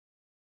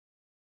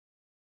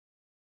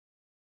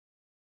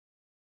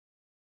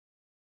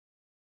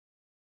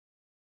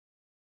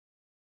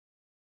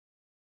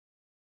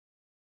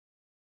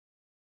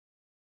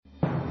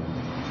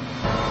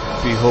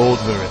Behold,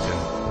 Meriton,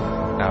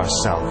 our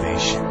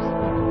salvation.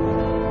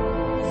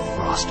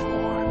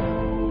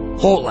 Frostborn.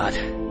 Halt, lad.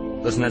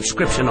 There's an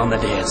inscription on the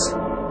dais.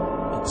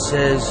 It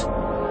says,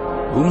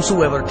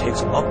 "Whomsoever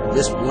takes up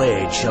this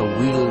blade shall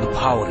wield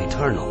power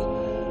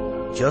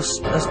eternal.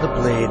 Just as the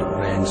blade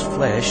rends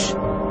flesh,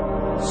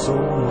 so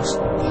must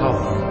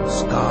power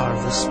scar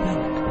the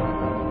spirit."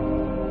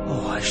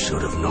 Oh, I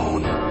should have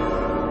known.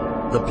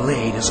 The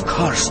blade is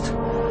cursed.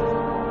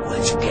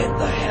 Let's get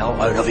the hell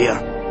out of here.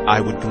 I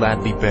would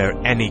gladly bear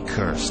any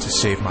curse to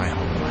save my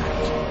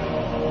homeland.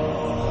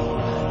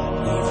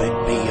 Leave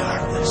it be,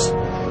 Arthas.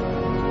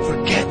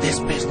 Forget this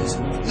business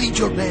and lead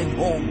your men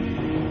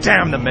home.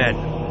 Damn the men!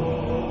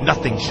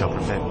 Nothing shall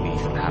prevent me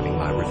from having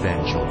my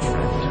revenge, old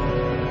friend.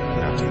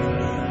 Not even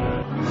you.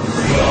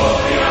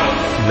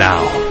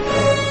 Now,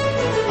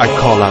 I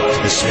call out to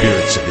the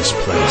spirits of this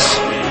place.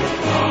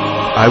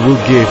 I will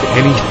give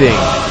anything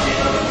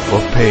or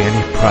pay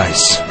any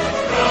price,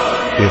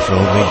 if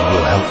only you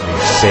will help me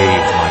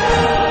save my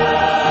people.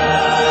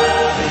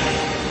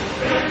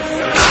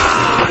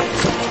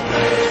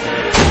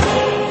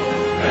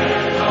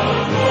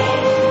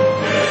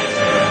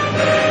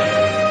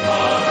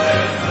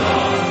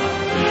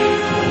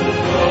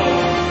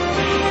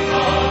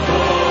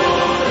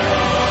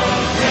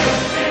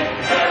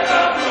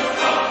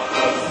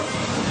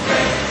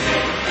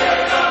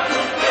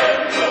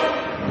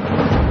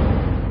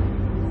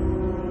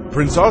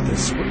 Prince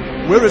Arthas,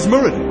 where is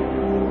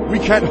Meriton? We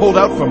can't hold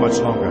out for much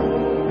longer.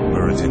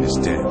 Meriton is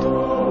dead.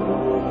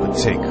 But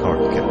take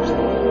heart,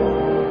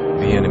 Captain.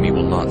 The enemy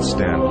will not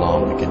stand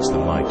long against the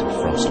might of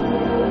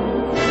Frostborn.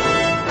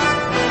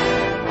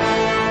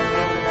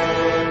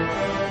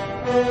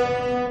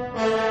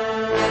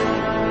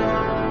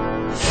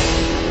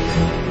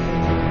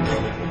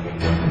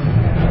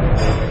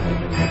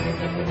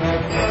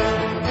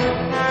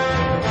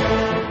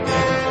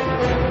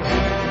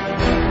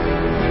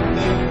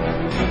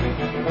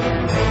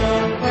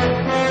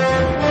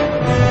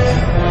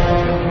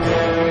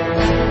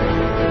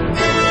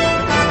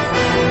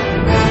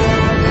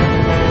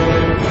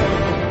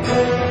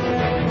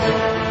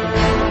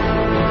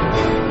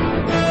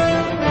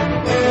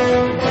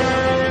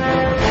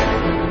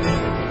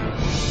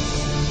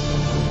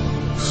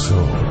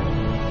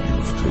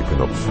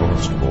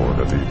 Frostborn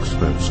at the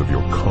expense of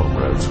your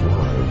comrades'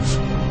 lives,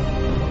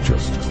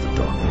 just as the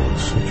Dark Lord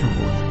said you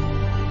would.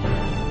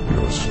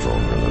 You're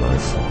stronger than I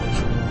thought.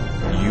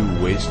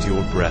 You waste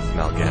your breath,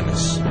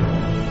 Mal'Ganis.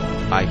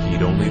 I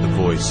heed only the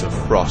voice of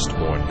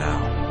Frostborn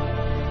now.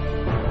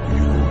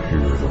 You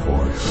hear the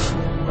voice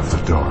of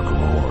the Dark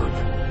Lord.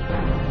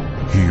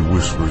 He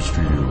whispers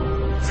to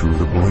you through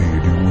the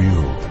blade you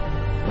wield.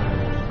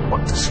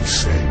 What does he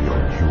say,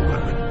 young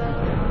human?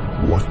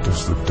 What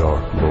does the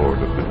Dark Lord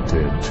of the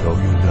Dead tell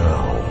you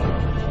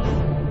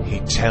now? He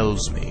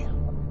tells me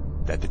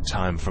that the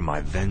time for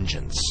my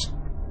vengeance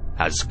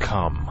has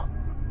come.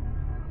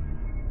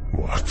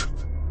 What?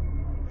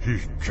 He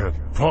can't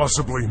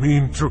possibly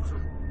mean to...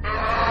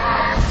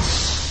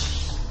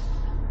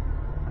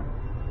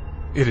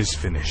 It is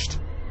finished.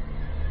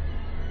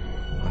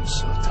 I'm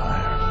so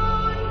tired.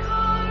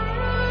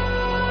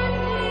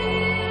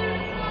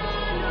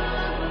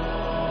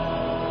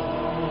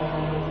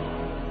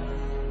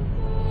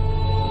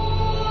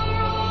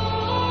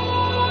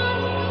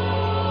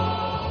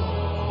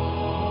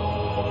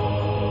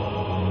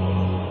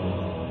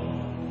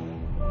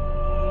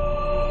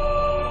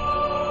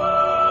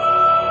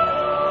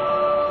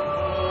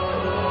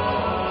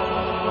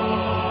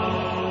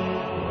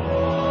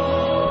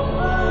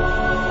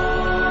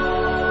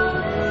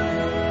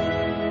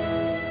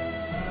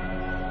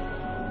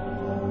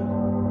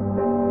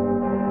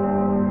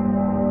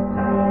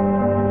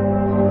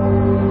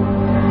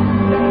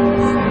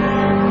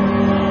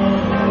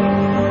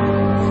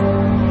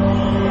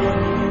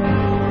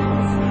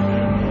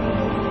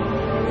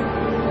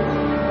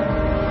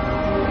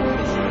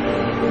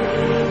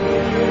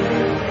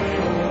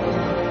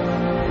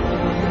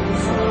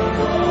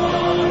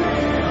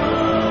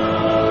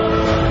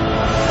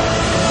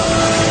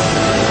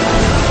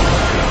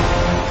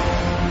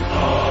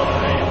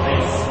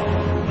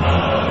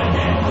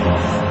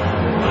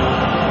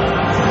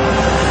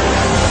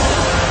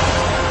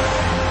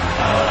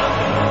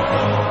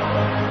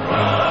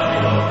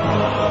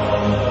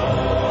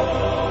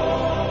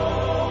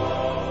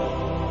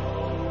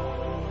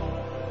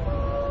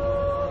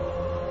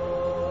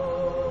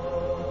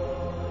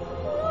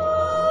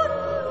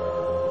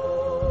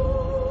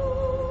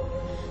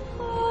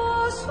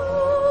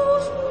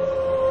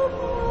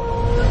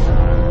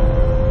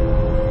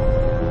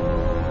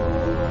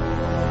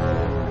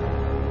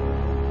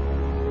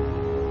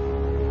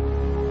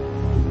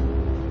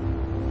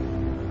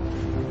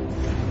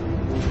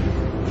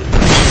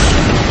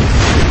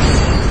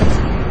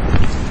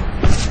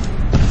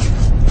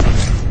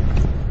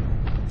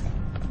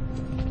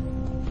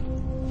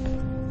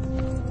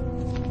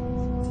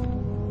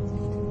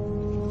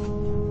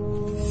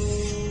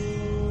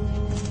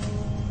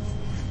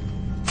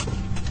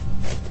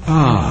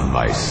 Ah,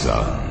 my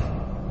son,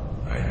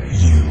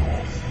 you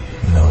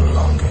no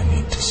longer need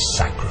to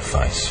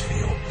sacrifice for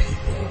your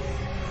people.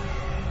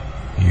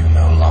 You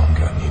no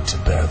longer need to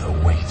bear the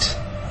weight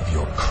of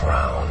your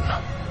crown.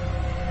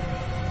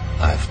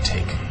 I've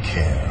taken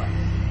care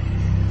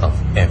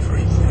of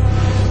everything.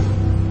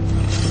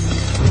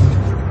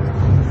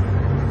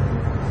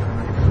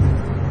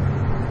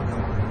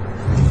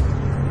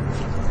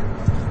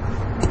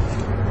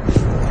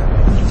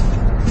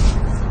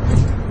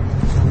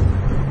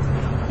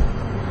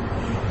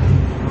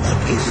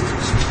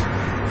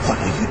 What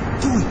are you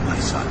doing, my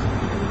son?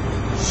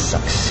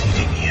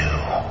 Succeeding you,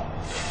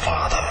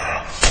 father.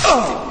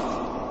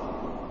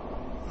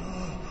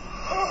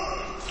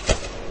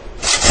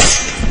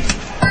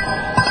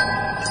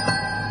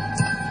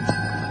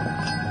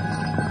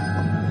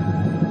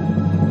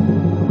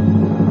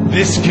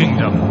 This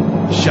kingdom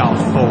shall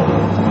fall,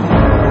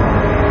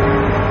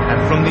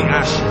 and from the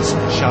ashes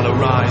shall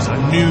arise a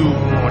new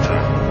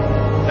order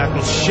that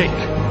will shake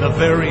the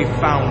very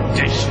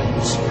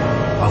foundations